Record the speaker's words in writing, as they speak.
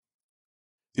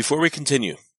Before we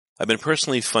continue, I've been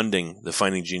personally funding the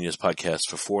Finding Genius podcast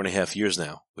for 4.5 years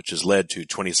now, which has led to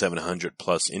 2,700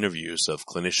 plus interviews of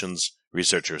clinicians,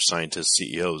 researchers, scientists,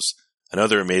 CEOs, and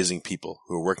other amazing people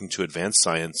who are working to advance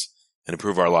science and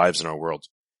improve our lives and our world.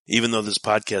 Even though this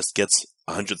podcast gets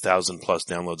 100,000 plus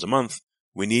downloads a month,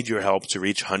 we need your help to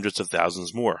reach hundreds of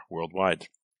thousands more worldwide.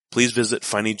 Please visit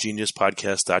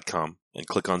findinggeniuspodcast.com and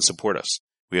click on Support Us.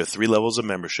 We have 3 levels of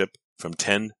membership from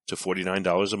 $10 to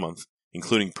 $49 a month,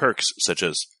 including perks such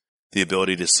as the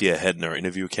ability to see ahead in our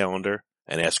interview calendar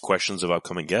and ask questions of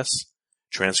upcoming guests,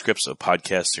 transcripts of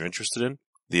podcasts you're interested in,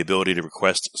 the ability to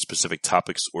request specific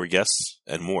topics or guests,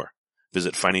 and more.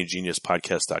 Visit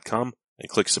findinggeniuspodcast.com and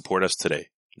click Support Us today.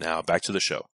 Now back to the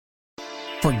show.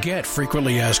 Forget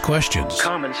frequently asked questions.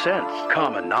 Common sense,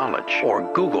 common knowledge,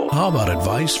 or Google. How about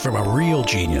advice from a real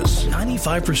genius?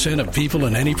 95% of people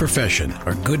in any profession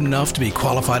are good enough to be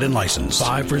qualified and licensed.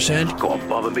 5% go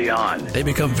above and beyond. They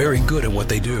become very good at what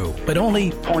they do, but only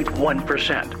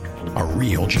 0.1% are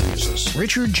real geniuses.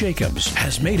 Richard Jacobs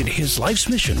has made it his life's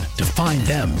mission to find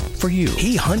them for you.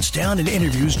 He hunts down and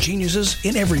interviews geniuses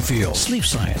in every field: sleep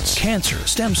science, cancer,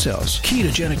 stem cells,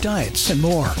 ketogenic diets, and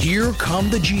more. Here come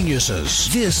the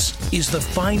geniuses. This is the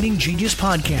Finding Genius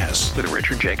Podcast with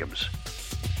Richard Jacobs.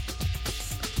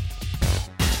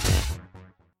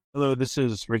 Hello, this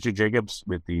is Richard Jacobs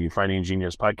with the Finding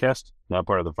Genius Podcast, now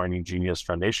part of the Finding Genius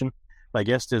Foundation. My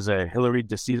guest is Hilary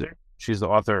DeCesar. She's the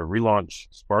author of Relaunch,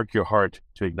 Spark Your Heart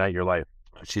to Ignite Your Life.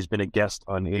 She's been a guest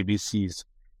on ABC's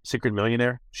Secret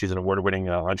Millionaire. She's an award-winning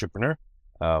entrepreneur,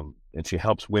 and she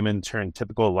helps women turn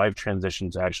typical life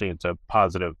transitions actually into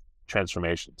positive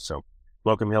transformations. So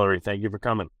welcome, Hilary. Thank you for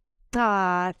coming.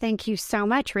 Thank you so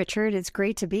much, Richard. It's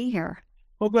great to be here.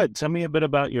 Well, good. Tell me a bit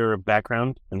about your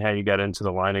background and how you got into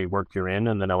the line of work you're in,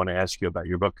 and then I want to ask you about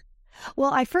your book.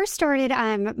 Well, I first started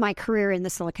my career in the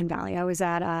Silicon Valley. I was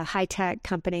at a high-tech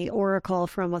company, Oracle,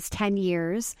 for almost 10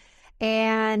 years.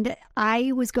 And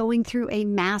I was going through a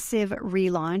massive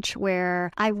relaunch where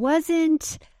I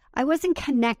wasn't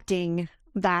connecting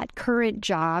that current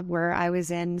job where I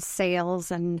was in sales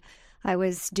and I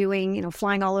was doing,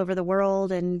 flying all over the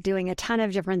world and doing a ton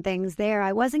of different things there.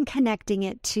 I wasn't connecting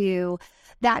it to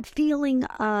that feeling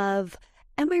of,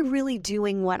 am I really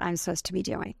doing what I'm supposed to be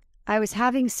doing? I was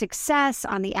having success.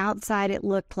 On the outside, it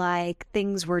looked like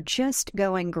things were just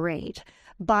going great.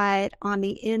 But on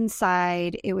the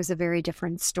inside, it was a very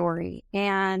different story.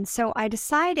 And so I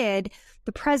decided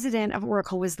the president of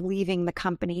Oracle was leaving the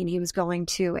company and he was going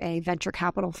to a venture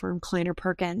capital firm, Kleiner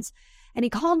Perkins. And he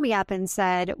called me up and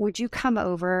said, would you come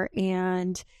over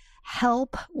and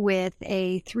help with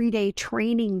a 3-day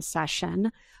training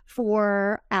session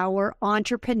for our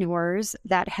entrepreneurs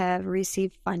that have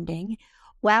received funding?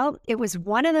 Well, it was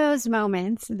one of those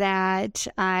moments that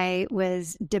I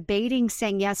was debating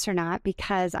saying yes or not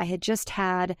because I had just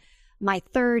had my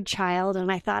 3rd child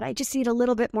and I thought I just need a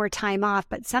little bit more time off.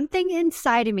 But something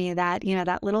inside of me that,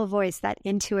 that little voice, that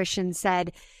intuition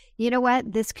said, you know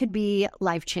what, this could be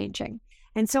life-changing.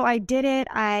 And so I did it.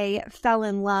 I fell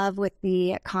in love with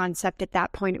the concept. At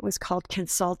that point, it was called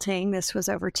consulting. This was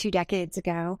over 2 decades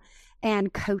ago.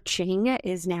 And coaching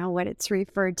is now what it's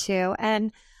referred to.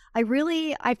 And I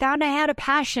found I had a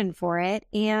passion for it,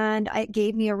 and it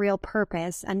gave me a real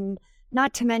purpose. And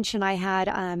not to mention, I had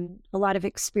a lot of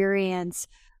experience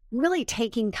really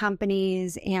taking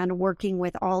companies and working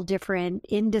with all different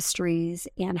industries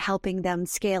and helping them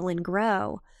scale and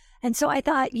grow. And so I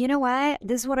thought, you know what,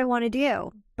 this is what I want to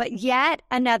do. But yet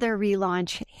another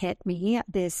relaunch hit me,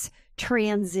 this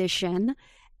transition.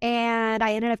 And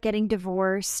I ended up getting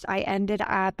divorced. I ended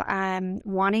up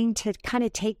wanting to kind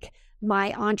of take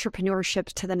my entrepreneurship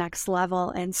to the next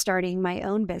level and starting my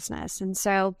own business. And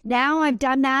so now I've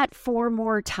done that 4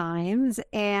 more times.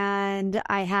 And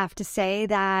I have to say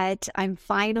that I'm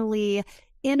finally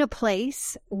in a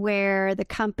place where the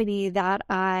company that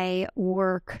I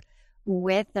work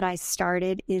with, that I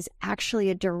started, is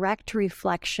actually a direct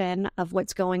reflection of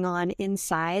what's going on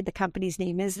inside. The company's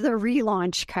name is The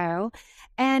Relaunch Co.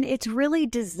 And it's really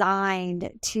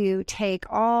designed to take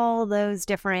all those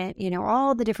different,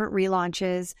 all the different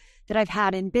relaunches that I've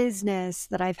had in business,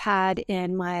 that I've had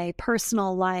in my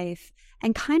personal life,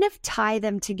 and kind of tie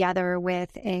them together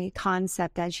with a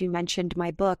concept, as you mentioned, my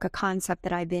book, a concept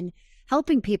that I've been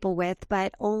helping people with,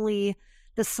 but only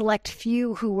the select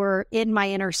few who were in my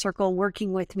inner circle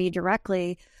working with me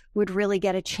directly would really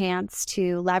get a chance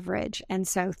to leverage. And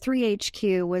so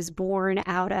 3HQ was born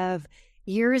out of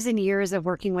years and years of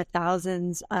working with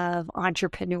thousands of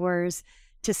entrepreneurs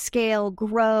to scale,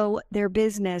 grow their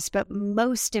business, but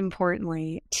most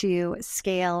importantly, to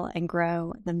scale and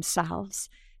grow themselves.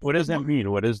 What does that mean?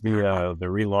 What is the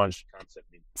relaunch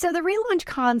concept mean? So the relaunch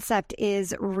concept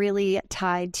is really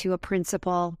tied to a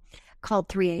principle called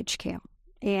 3HQ.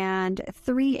 And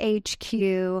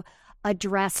 3HQ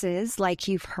addresses, like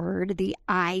you've heard, the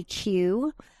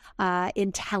IQ,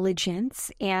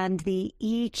 intelligence, and the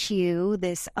EQ,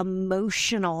 this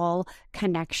emotional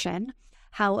connection.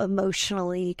 How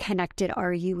emotionally connected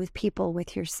are you with people,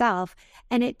 with yourself?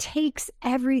 And it takes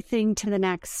everything to the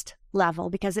next level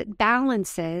because it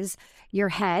balances your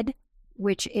head,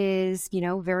 which is,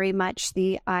 very much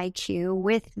the IQ,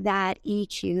 with that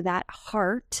EQ, that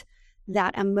heart,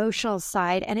 that emotional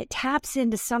side, and it taps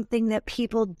into something that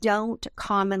people don't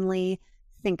commonly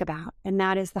think about, and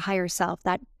that is the higher self,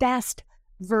 that best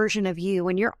version of you.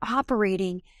 When you're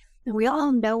operating, and we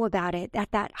all know about it,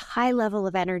 at that high level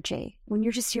of energy, when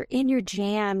you're in your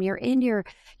jam, you're in your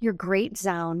great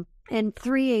zone. And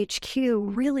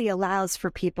 3HQ really allows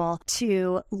for people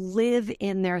to live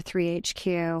in their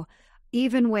 3HQ,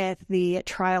 even with the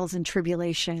trials and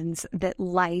tribulations that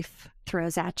life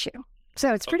throws at you.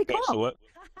 So it's pretty cool. So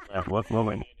what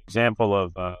an example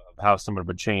of how someone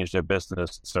would change their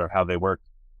business or how they work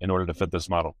in order to fit this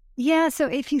model? Yeah. So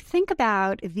if you think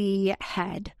about the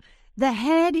head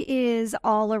is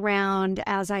all around,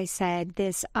 as I said,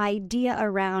 this idea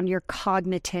around your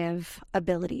cognitive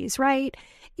abilities, right?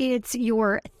 It's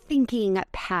your thinking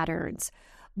patterns,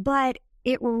 but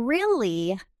it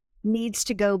really needs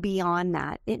to go beyond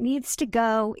that. It needs to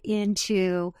go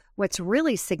into what's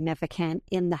really significant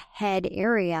in the head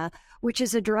area, which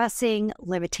is addressing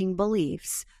limiting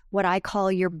beliefs, what I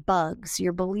call your bugs,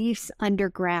 your beliefs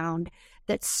underground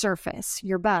that surface,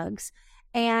 your bugs.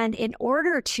 And in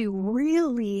order to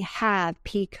really have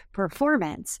peak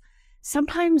performance,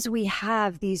 sometimes we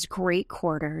have these great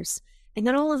quarters, and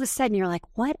then all of a sudden you're like,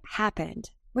 what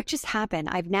happened? What just happened?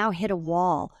 I've now hit a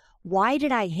wall. Why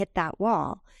did I hit that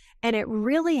wall? And it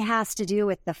really has to do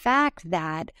with the fact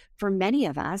that for many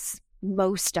of us,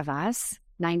 most of us,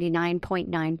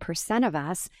 99.9% of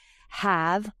us,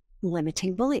 have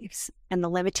limiting beliefs. And the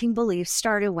limiting beliefs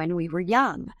started when we were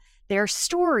young. They're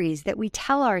stories that we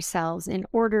tell ourselves in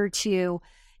order to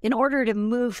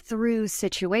move through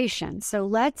situations. So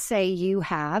let's say you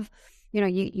have,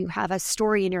 you have a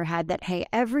story in your head that, hey,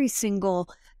 every single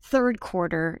third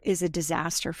quarter is a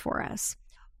disaster for us.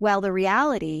 Well, the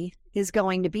reality is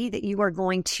going to be that you are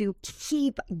going to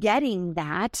keep getting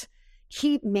that,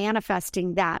 keep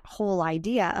manifesting that whole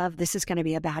idea of this is going to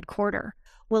be a bad quarter.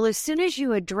 Well, as soon as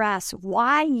you address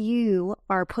why you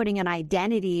are putting an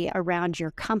identity around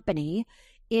your company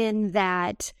in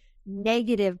that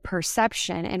negative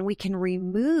perception, and we can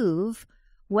remove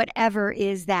whatever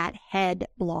is that head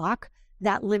block,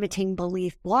 that limiting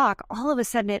belief block, all of a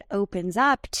sudden it opens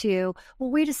up to, well,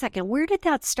 wait a second, where did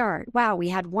that start? Wow, we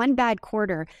had one bad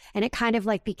quarter and it kind of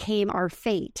like became our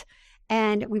fate.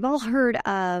 And we've all heard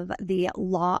of the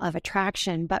law of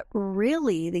attraction, but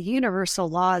really the universal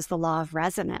law is the law of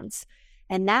resonance.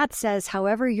 And that says,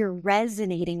 however you're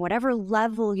resonating, whatever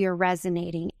level you're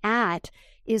resonating at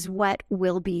is what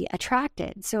will be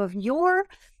attracted. So if your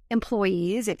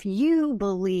employees, if you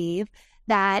believe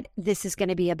that this is going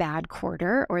to be a bad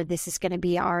quarter, or this is going to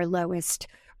be our lowest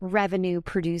revenue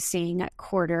producing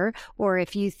quarter, or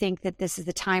if you think that this is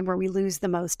the time where we lose the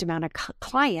most amount of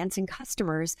clients and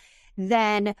customers,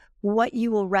 then what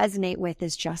you will resonate with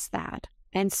is just that.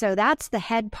 And so that's the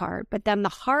head part. But then the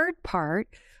hard part,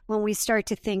 when we start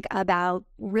to think about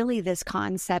really this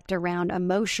concept around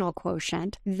emotional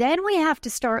quotient, then we have to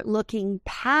start looking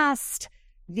past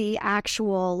the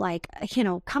actual,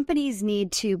 companies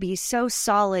need to be so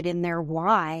solid in their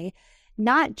why,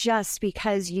 not just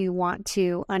because you want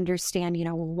to understand,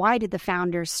 why did the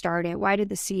founders start it? Why did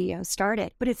the CEO start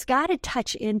it? But it's got to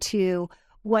touch into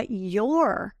what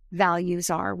your values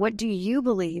are. What do you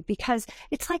believe? Because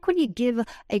it's like when you give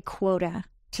a quota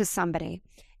to somebody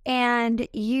and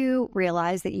you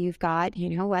realize that you've got,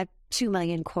 2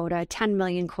 million quota, 10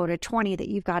 million quota, 20 that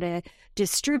you've got to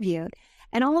distribute.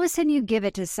 And all of a sudden you give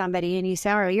it to somebody and you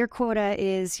say, all right, your quota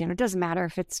is, it doesn't matter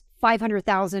if it's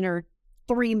 500,000 or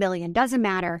 3 million, doesn't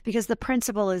matter because the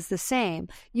principle is the same.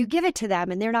 You give it to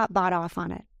them and they're not bought off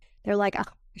on it. They're like,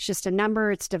 oh, it's just a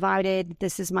number, it's divided.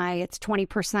 It's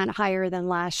 20% higher than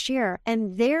last year.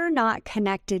 And they're not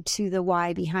connected to the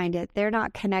why behind it. They're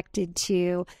not connected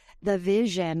to the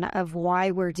vision of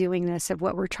why we're doing this, of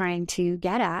what we're trying to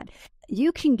get at.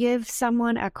 You can give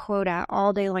someone a quota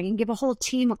all day long. You can give a whole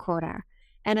team a quota.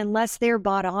 And unless they're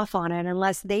bought off on it,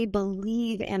 unless they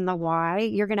believe in the why,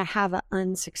 you're going to have an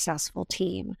unsuccessful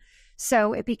team.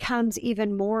 So it becomes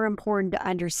even more important to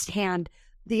understand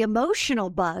the emotional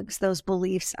bugs, those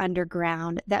beliefs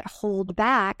underground that hold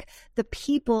back the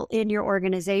people in your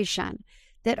organization,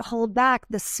 that hold back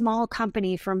the small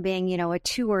company from being, a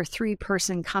 2 or 3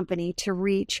 person company to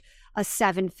reach a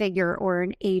 7-figure or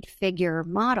an 8-figure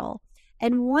model.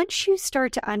 And once you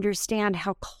start to understand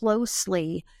how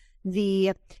closely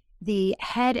the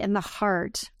head and the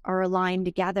heart are aligned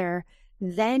together,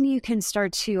 then you can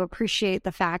start to appreciate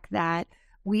the fact that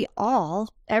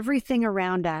everything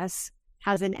around us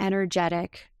has an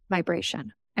energetic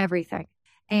vibration, everything.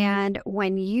 And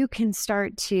when you can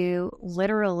start to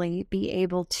literally be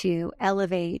able to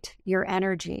elevate your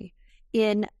energy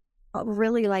in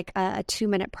really like a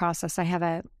 2-minute process. I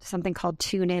have something called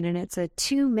Tune In, and it's a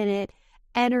 2-minute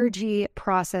energy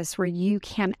process where you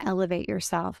can elevate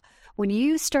yourself. When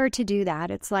you start to do that,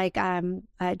 it's like John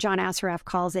Assaraf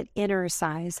calls it inner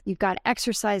size. You've got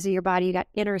exercise of your body, you got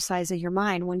inner size of your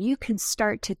mind. When you can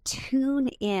start to tune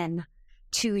in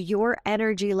to your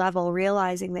energy level,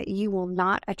 realizing that you will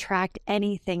not attract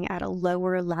anything at a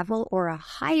lower level or a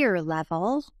higher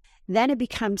level, then it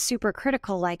becomes super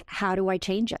critical. Like, how do I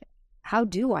change it? How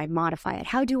do I modify it?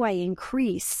 How do I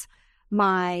increase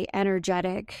my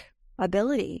energetic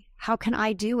ability? How can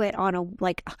I do it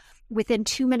within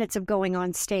 2 minutes of going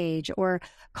on stage or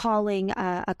calling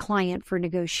a client for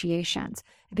negotiations?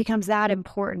 It becomes that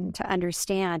important to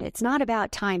understand. It's not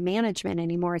about time management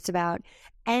anymore. It's about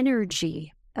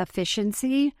energy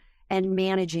efficiency and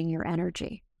managing your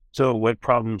energy. So what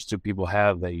problems do people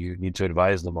have that you need to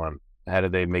advise them on? How do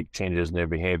they make changes in their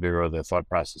behavior or their thought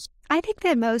process? I think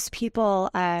that most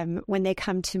people, when they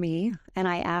come to me and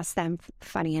I ask them,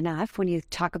 funny enough, when you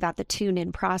talk about the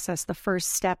tune-in process, the first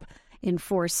step in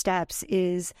 4 steps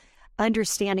is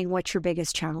understanding what's your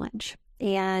biggest challenge.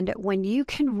 And when you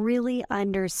can really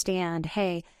understand,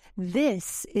 hey,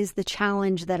 this is the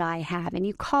challenge that I have, and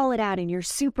you call it out and you're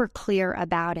super clear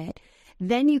about it,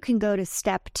 then you can go to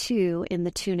step 2 in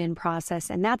the tune-in process,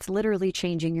 and that's literally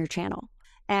changing your channel.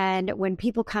 And when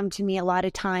people come to me, a lot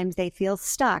of times they feel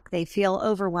stuck, they feel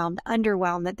overwhelmed,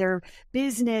 underwhelmed, that their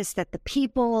business, that the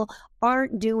people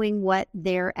aren't doing what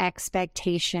their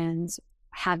expectations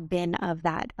have been of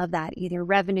that either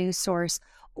revenue source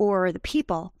or the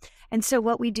people. And so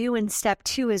what we do in step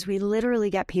 2 is we literally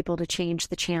get people to change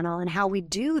the channel. And how we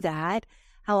do that,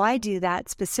 how I do that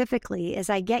specifically, is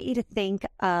I get you to think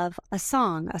of a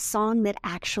song that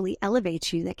actually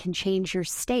elevates you, that can change your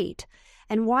state.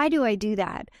 And why do I do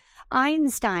that?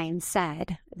 Einstein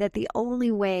said that the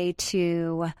only way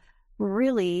to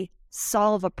really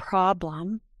solve a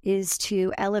problem is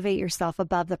to elevate yourself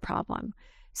above the problem.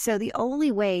 So the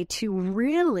only way to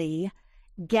really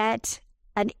get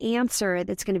an answer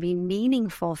that's going to be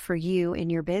meaningful for you in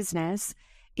your business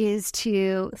is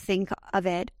to think of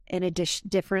it in a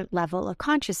different level of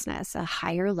consciousness, a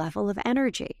higher level of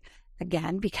energy.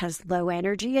 Again, because low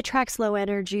energy attracts low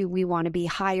energy, we want to be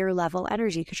higher level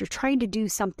energy because you're trying to do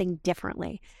something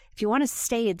differently. If you want to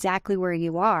stay exactly where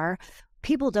you are,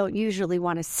 people don't usually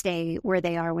want to stay where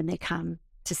they are when they come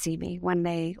to see me, when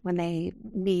they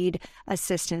need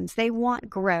assistance. They want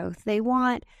growth. They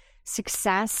want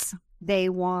success. They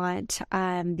want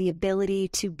the ability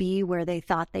to be where they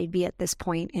thought they'd be at this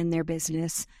point in their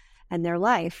business and their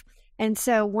life. And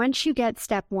so once you get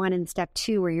step 1 and step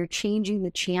 2, where you're changing the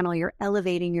channel, you're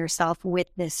elevating yourself with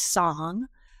this song,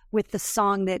 with the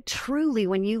song that truly,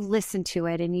 when you listen to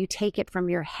it and you take it from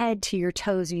your head to your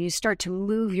toes and you start to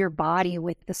move your body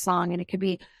with the song, and it could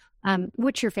be,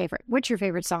 what's your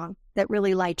favorite song that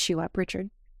really lights you up,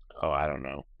 Richard? Oh, I don't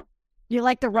know. You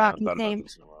like the Rocky theme?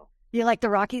 You like the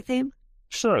Rocky theme?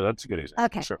 Sure, that's a good example.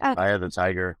 Okay. Sure. Okay. Eye of the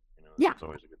Tiger. Yeah.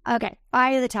 Always a good Okay.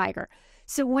 Eye of the Tiger.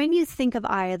 So when you think of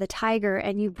Eye of the Tiger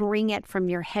and you bring it from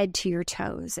your head to your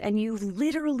toes and you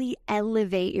literally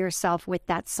elevate yourself with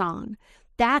that song,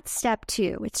 that's step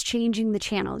 2. It's changing the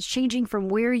channel. It's changing from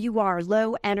where you are,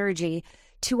 low energy,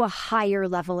 to a higher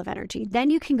level of energy.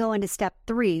 Then you can go into step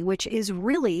 3, which is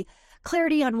really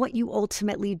clarity on what you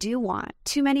ultimately do want.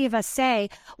 Too many of us say,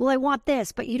 well, I want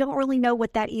this, but you don't really know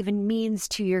what that even means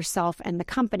to yourself and the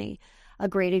company. A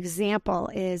great example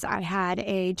is I had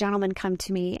a gentleman come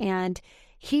to me and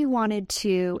he wanted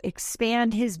to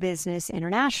expand his business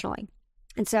internationally.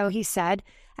 And so he said,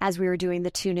 as we were doing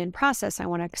the tune-in process, I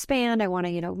want to expand. I want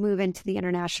to, move into the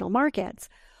international markets.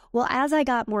 Well, as I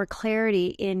got more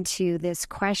clarity into this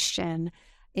question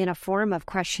in a form of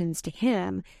questions to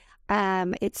him,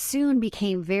 it soon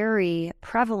became very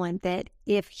prevalent that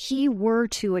if he were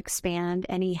to expand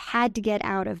and he had to get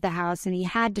out of the house and he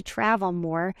had to travel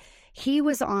more, he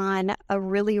was on a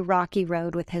really rocky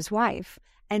road with his wife.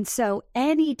 And so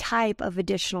any type of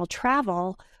additional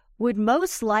travel would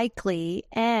most likely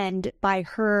end by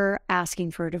her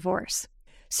asking for a divorce.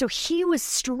 So he was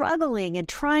struggling and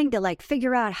trying to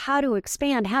figure out how to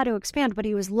expand, but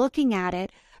he was looking at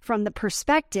it from the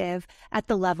perspective at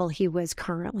the level he was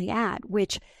currently at,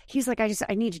 which he's like,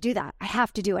 I need to do that. I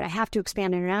have to do it. I have to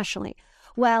expand internationally.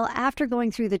 Well, after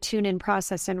going through the tune-in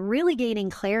process and really gaining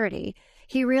clarity,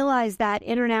 he realized that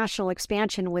international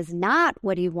expansion was not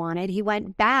what he wanted. He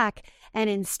went back, and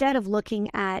instead of looking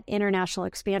at international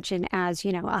expansion as,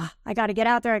 I got to get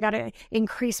out there, I got to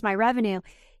increase my revenue,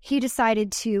 he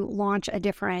decided to launch a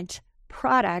different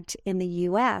product in the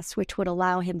U.S., which would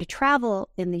allow him to travel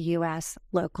in the U.S.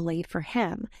 locally for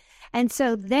him. And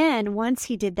so then once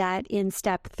he did that in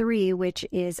step 3, which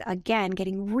is, again,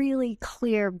 getting really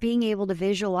clear, being able to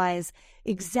visualize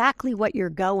exactly what you're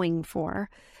going for,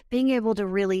 being able to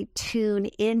really tune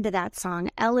into that song,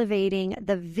 elevating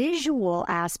the visual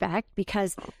aspect,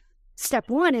 because step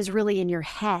 1 is really in your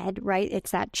head, right?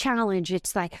 It's that challenge.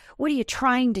 It's like, what are you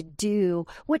trying to do?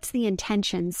 What's the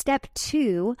intention? Step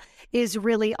 2 is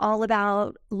really all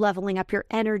about leveling up your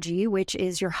energy, which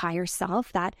is your higher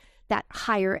self, that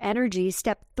higher energy.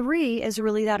 Step 3 is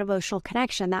really that emotional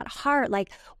connection, that heart.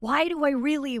 Like, why do I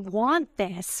really want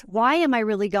this? Why am I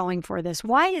really going for this?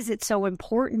 Why is it so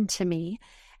important to me?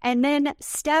 And then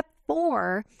step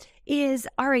 4 is,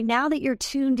 all right, now that you're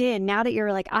tuned in, now that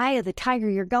you're like eye of the tiger,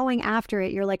 you're going after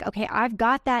it. You're like, okay, I've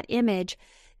got that image.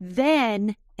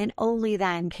 Then and only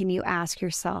then can you ask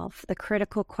yourself the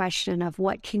critical question of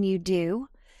what can you do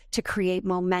to create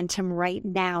momentum right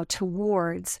now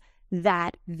towards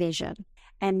that vision.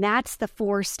 And that's the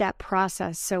 4-step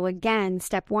process. So again,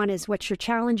 step 1 is what's your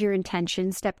challenge, your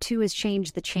intention. Step 2 is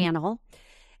change the channel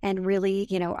and really,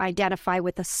 identify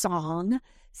with a song.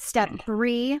 Step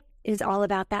 3 is all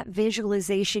about that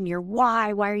visualization, your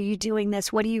why. Why are you doing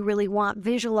this? What do you really want?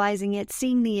 Visualizing it,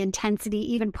 seeing the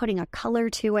intensity, even putting a color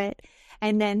to it.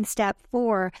 And then step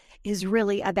 4 is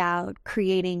really about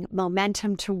creating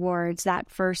momentum towards that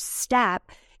first step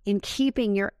in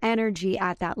keeping your energy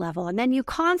at that level. And then you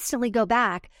constantly go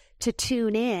back to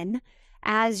tune in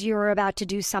as you're about to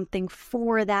do something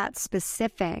for that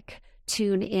specific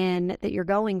tune in that you're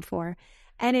going for.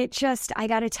 And it just, I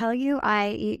got to tell you,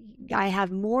 I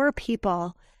have more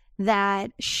people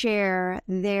that share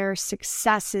their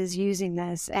successes using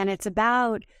this. And it's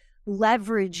about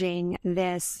leveraging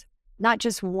this not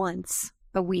just once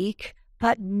a week,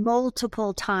 but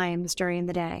multiple times during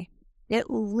the day. It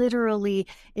literally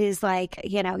is like,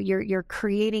 you're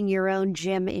creating your own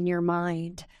gym in your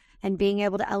mind, and being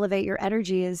able to elevate your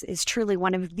energy is truly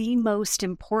one of the most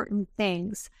important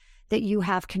things that you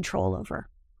have control over.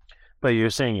 But you're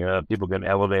saying people can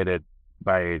elevate it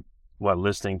by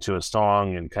listening to a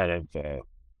song and kind of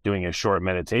doing a short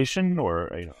meditation, or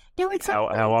no, it's how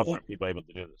often are people able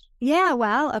to do this? Yeah,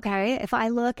 well, okay. If I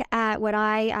look at what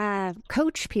I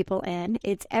coach people in,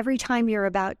 it's every time you're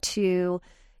about to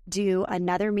do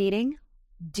another meeting,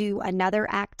 do another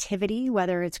activity,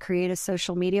 whether it's create a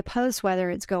social media post, whether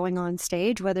it's going on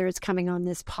stage, whether it's coming on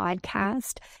this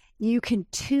podcast, you can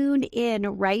tune in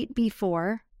right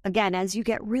before. Again, as you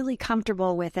get really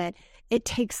comfortable with it, it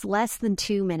takes less than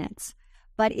 2 minutes,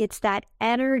 but it's that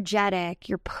energetic,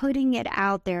 you're putting it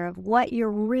out there of what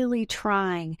you're really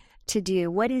trying to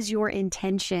do. What is your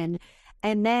intention?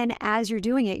 And then as you're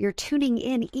doing it, you're tuning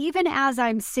in. Even as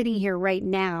I'm sitting here right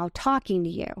now talking to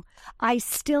you, I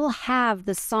still have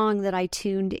the song that I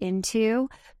tuned into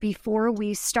before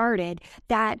we started.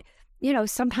 That,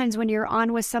 sometimes when you're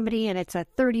on with somebody and it's a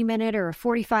 30-minute or a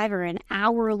 45 or an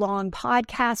hour-long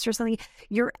podcast or something,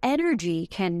 your energy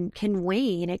can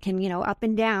wane. It can, up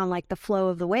and down like the flow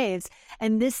of the waves.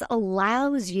 And this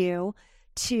allows you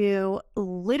to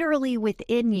literally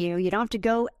within you don't have to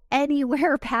go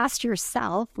anywhere past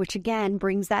yourself, which again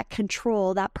brings that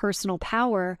control, that personal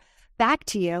power back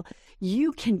to you.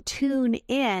 You can tune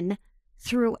in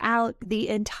throughout the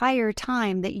entire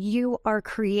time that you are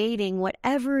creating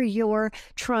whatever you're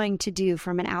trying to do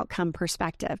from an outcome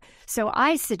perspective. So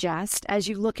I suggest, as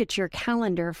you look at your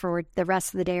calendar for the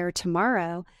rest of the day or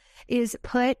tomorrow, is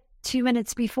put 2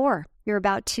 minutes before you're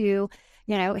about to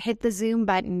hit the Zoom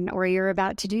button or you're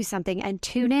about to do something, and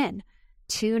tune in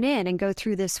and go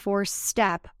through this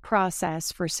 4-step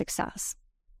process for success.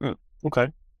 Okay.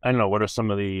 I don't know. What are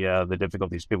some of the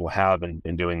difficulties people have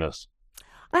in doing this?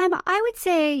 I would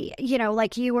say,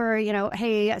 like you were,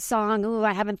 hey, a song,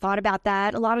 I haven't thought about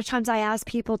that. A lot of times I ask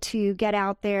people to get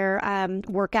out their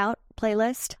workout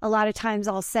playlist. A lot of times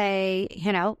I'll say,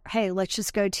 hey, let's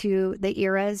just go to the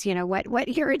eras. What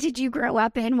era did you grow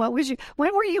up in? When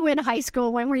were you in high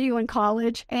school? When were you in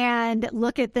college? And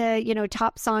look at the,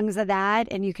 top songs of that.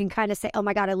 And you can kind of say, oh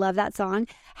my God, I love that song.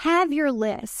 Have your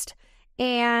list.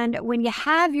 And when you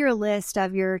have your list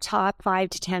of your top 5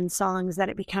 to 10 songs, that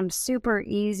it becomes super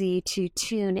easy to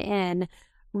tune in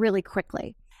really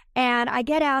quickly. And I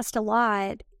get asked a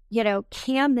lot,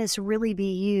 can this really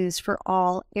be used for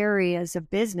all areas of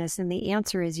business? And the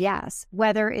answer is yes.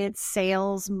 Whether it's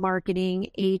sales, marketing,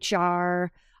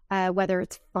 HR, whether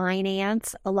it's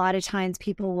finance, a lot of times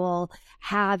people will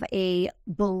have a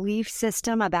belief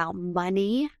system about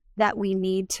money that we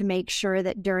need to make sure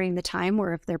that during the time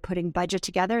where if they're putting budget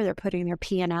together, they're putting their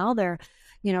P&L, they're,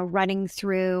 running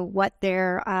through what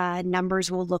their numbers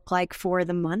will look like for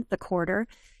the month, the quarter.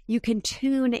 You can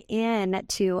tune in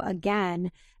to,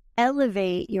 again,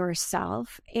 elevate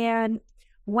yourself. And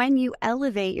when you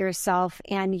elevate yourself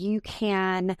and you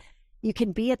can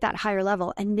be at that higher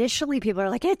level, initially people are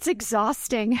like, it's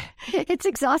exhausting. It's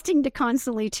exhausting to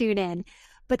constantly tune in.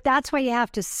 But that's why you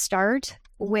have to start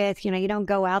with, you don't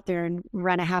go out there and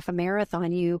run a half a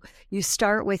marathon. You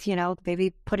start with,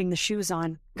 maybe putting the shoes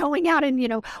on, going out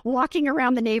and, walking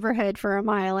around the neighborhood for a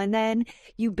mile, and then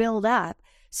you build up.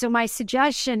 So my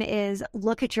suggestion is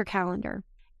look at your calendar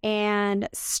and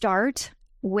start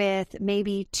with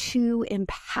maybe 2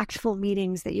 impactful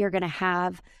meetings that you're going to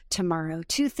have tomorrow.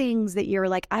 2 things that you're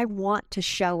like, I want to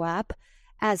show up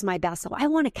as my best. So I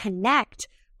want to connect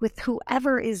with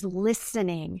whoever is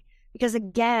listening. Because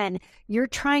again, you're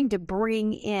trying to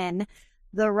bring in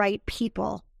the right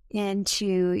people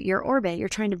into your orbit. You're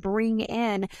trying to bring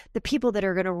in the people that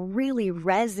are going to really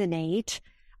resonate,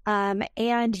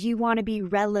 and you want to be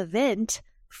relevant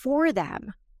for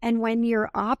them. And when you're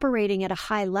operating at a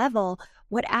high level,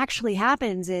 what actually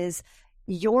happens is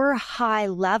your high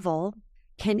level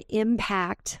can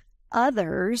impact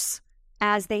others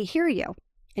as they hear you.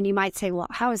 And you might say, well,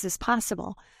 how is this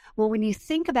possible? Well, when you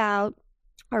think about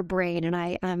our brain, and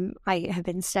I have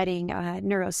been studying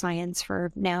neuroscience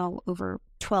for now over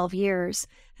 12 years,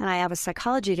 and I have a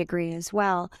psychology degree as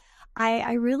well.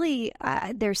 I really,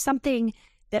 there's something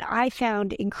that I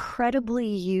found incredibly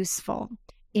useful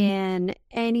in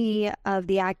any of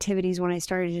the activities when I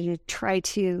started to try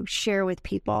to share with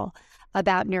people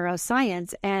about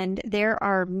neuroscience. And there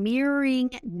are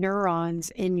mirroring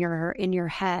neurons in your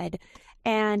head.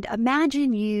 And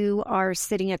imagine you are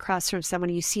sitting across from someone,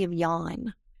 you see them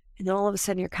yawn. And then all of a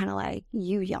sudden you're kind of like,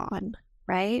 you yawn,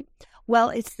 right? Well,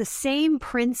 it's the same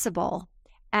principle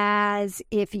as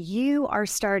if you are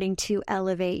starting to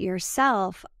elevate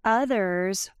yourself,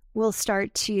 others will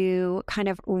start to kind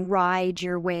of ride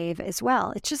your wave as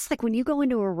well. It's just like when you go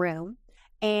into a room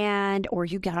or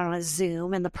you get on a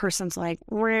Zoom and the person's like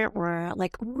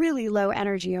really low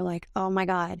energy, you're like, oh my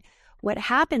God. What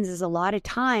happens is a lot of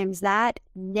times that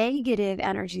negative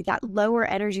energy, that lower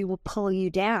energy will pull you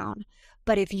down.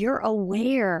 But if you're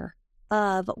aware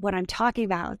of what I'm talking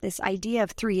about, this idea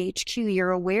of 3HQ,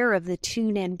 you're aware of the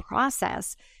tune-in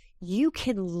process, you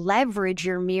can leverage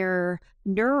your mirror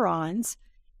neurons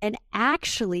and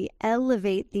actually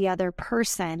elevate the other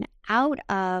person out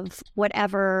of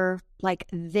whatever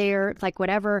their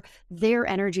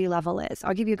energy level is.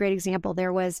 I'll give you a great example.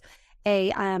 There was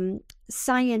a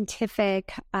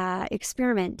scientific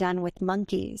experiment done with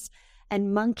monkeys.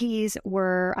 And monkeys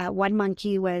were, one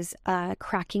monkey was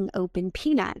cracking open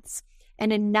peanuts,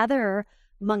 and another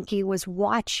monkey was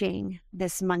watching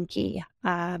this monkey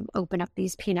open up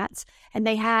these peanuts. And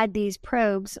they had these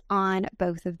probes on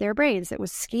both of their brains that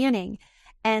was scanning.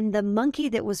 And the monkey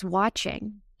that was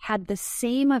watching had the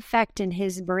same effect in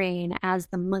his brain as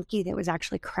the monkey that was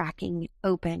actually cracking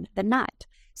open the nut.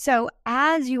 So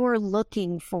as you're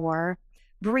looking for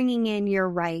bringing in your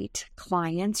right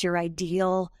clients, your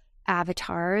ideal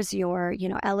avatars, you're,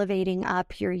 elevating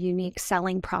up your unique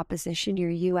selling proposition,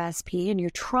 your USP, and you're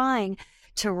trying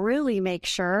to really make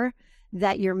sure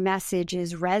that your message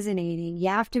is resonating, you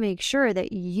have to make sure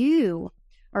that you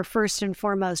are first and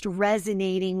foremost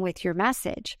resonating with your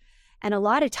message. And a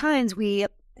lot of times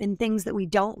in things that we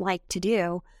don't like to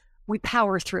do, we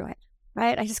power through it,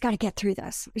 right? I just got to get through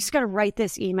this. I just got to write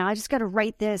this email. I just got to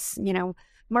write this,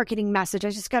 marketing message. I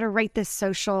just got to write this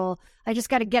social. I just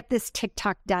got to get this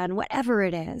TikTok done, whatever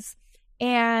it is.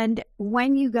 And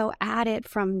when you go at it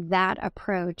from that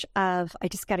approach of, I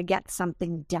just got to get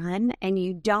something done, and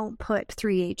you don't put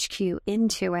 3HQ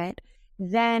into it,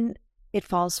 then it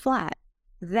falls flat.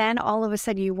 Then all of a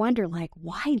sudden you wonder,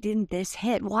 why didn't this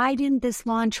hit? Why didn't this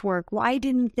launch work? Why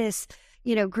didn't this,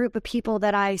 group of people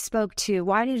that I spoke to,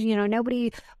 why did,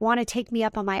 nobody want to take me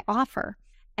up on my offer?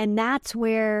 And that's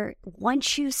where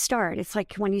once you start, it's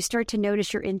like when you start to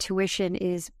notice your intuition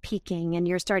is peaking and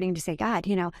you're starting to say, God,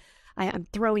 I'm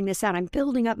throwing this out. I'm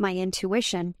building up my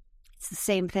intuition. It's the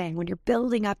same thing. When you're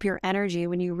building up your energy,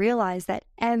 when you realize that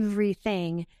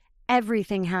everything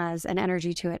has an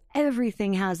energy to it.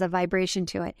 Everything has a vibration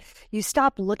to it. You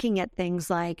stop looking at things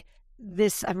like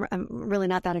this. I'm really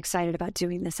not that excited about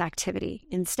doing this activity.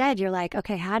 Instead, you're like,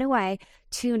 okay, how do I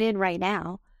tune in right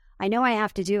now? I know I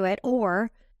have to do it.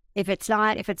 Or if it's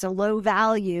a low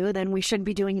value, then we shouldn't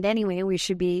be doing it anyway. We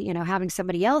should be, having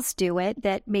somebody else do it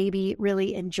that maybe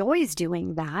really enjoys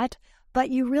doing that. But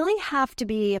you really have to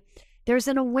be, there's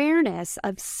an awareness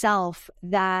of self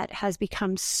that has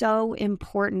become so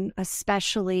important,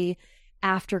 especially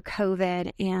after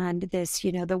COVID and this,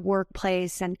 the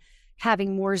workplace and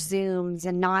having more Zooms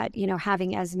and not,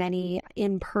 having as many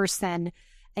in person,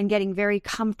 and getting very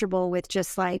comfortable with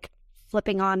just like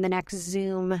flipping on the next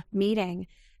Zoom meeting.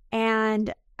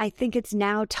 And I think it's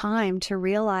now time to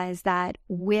realize that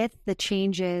with the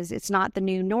changes, it's not the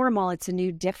new normal, it's a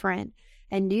new different.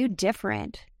 And new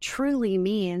different truly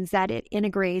means that it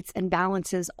integrates and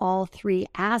balances all three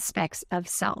aspects of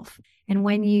self. And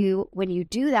when you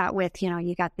do that with,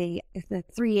 you got the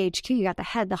 3HQ, you got the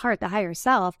head, the heart, the higher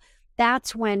self,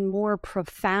 that's when more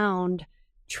profound,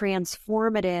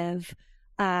 transformative,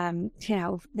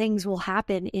 things will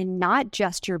happen in not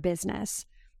just your business,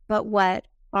 but what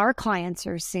our clients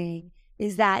are seeing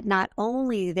is that not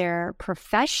only their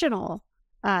professional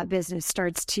business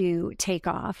starts to take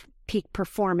off, peak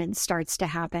performance starts to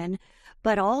happen,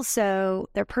 but also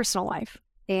their personal life.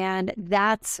 And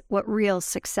that's what real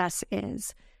success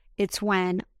is. It's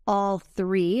when all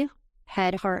three,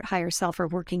 head, heart, higher self, are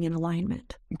working in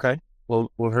alignment. Okay.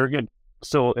 Well, very good.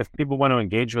 So if people want to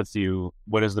engage with you,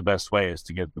 what is the best way? Is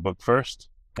to get the book first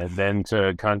and then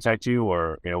to contact you,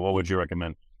 or, what would you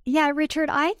recommend? Yeah, Richard,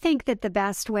 I think that the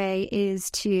best way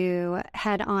is to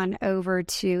head on over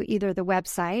to either the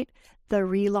website,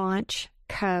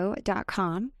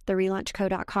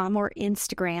 therelaunchco.com, or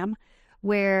Instagram,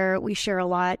 where we share a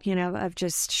lot, of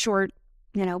just short,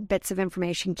 bits of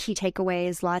information, key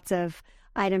takeaways, lots of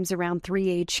items around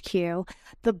 3HQ.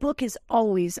 The book is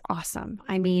always awesome.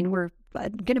 I mean, we're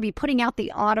going to be putting out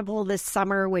the Audible this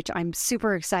summer, which I'm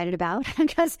super excited about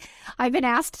because I've been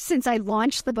asked since I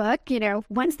launched the book,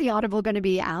 when's the Audible going to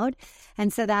be out?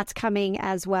 And so that's coming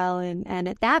as well. And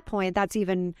at that point, that's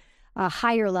even a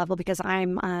higher level because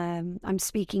I'm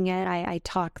speaking it. I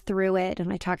talk through it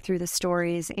and I talk through the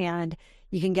stories, and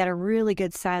you can get a really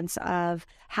good sense of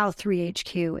how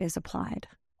 3HQ is applied.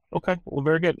 Okay, well,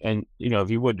 very good. And,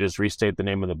 if you would just restate the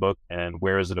name of the book and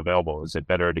where is it available? Is it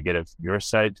better to get it from your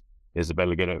site? Is it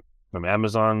better to get it from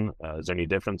Amazon? Is there any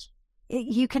difference?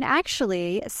 You can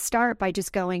actually start by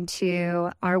just going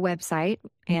to our website,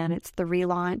 and it's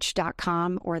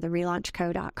therelaunch.com or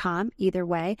therelaunchco.com, either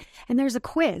way. And there's a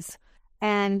quiz.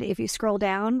 And if you scroll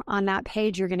down on that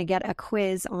page, you're going to get a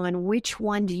quiz on which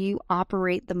one do you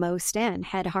operate the most in,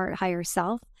 head, heart, higher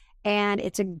self. And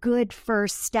it's a good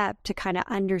first step to kind of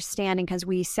understanding, because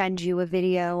we send you a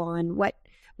video on what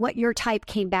your type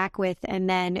came back with, and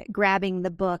then grabbing the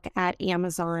book at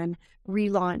Amazon.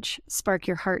 Relaunch, Spark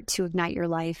Your Heart to Ignite Your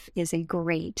Life is a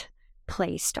great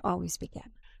place to always begin.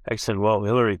 Excellent. Well,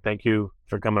 Hillary, thank you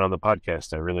for coming on the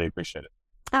podcast. I really appreciate it.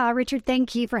 Richard,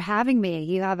 thank you for having me.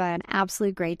 You have an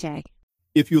absolute great day.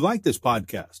 If you like this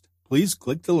podcast, please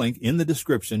click the link in the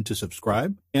description to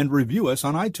subscribe and review us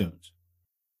on iTunes.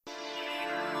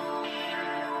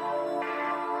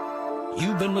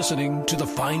 You've been listening to the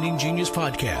Finding Genius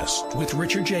podcast with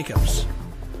Richard Jacobs.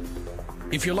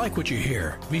 If you like what you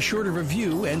hear, be sure to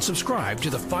review and subscribe to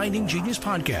the Finding Genius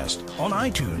podcast on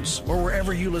iTunes or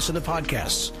wherever you listen to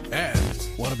podcasts.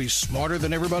 And want to be smarter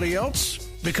than everybody else?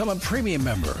 Become a premium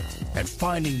member at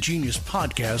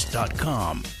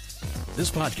findinggeniuspodcast.com. This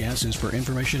podcast is for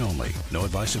information only. No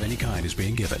advice of any kind is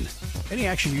being given. Any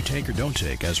action you take or don't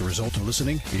take as a result of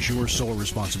listening is your sole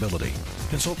responsibility.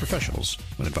 Consult professionals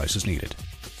when advice is needed.